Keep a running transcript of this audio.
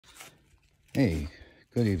Hey,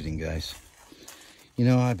 good evening, guys. You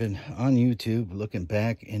know, I've been on YouTube looking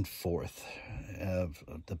back and forth of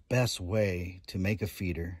the best way to make a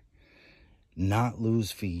feeder, not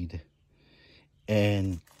lose feed,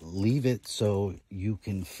 and leave it so you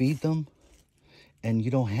can feed them and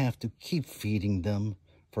you don't have to keep feeding them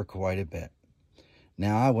for quite a bit.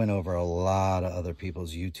 Now, I went over a lot of other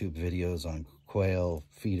people's YouTube videos on quail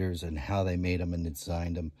feeders and how they made them and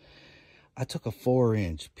designed them. I took a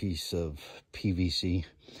 4-inch piece of PVC,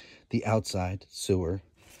 the outside sewer,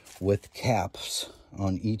 with caps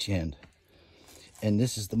on each end. And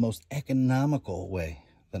this is the most economical way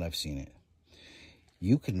that I've seen it.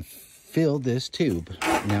 You can fill this tube.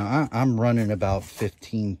 Now, I'm running about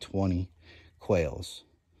 15, 20 quails.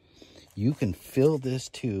 You can fill this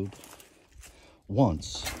tube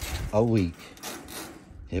once a week,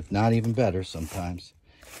 if not even better sometimes.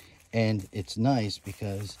 And it's nice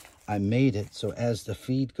because I made it so as the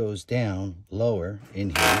feed goes down lower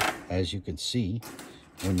in here, as you can see,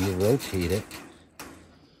 when you rotate it,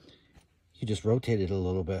 you just rotate it a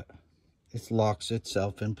little bit. It locks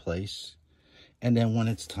itself in place. And then when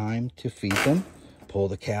it's time to feed them, pull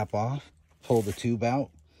the cap off, pull the tube out,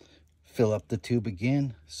 fill up the tube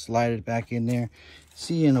again, slide it back in there.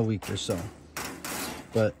 See you in a week or so.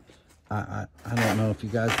 But I don't know if you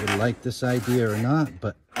guys would like this idea or not,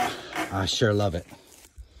 but I sure love it.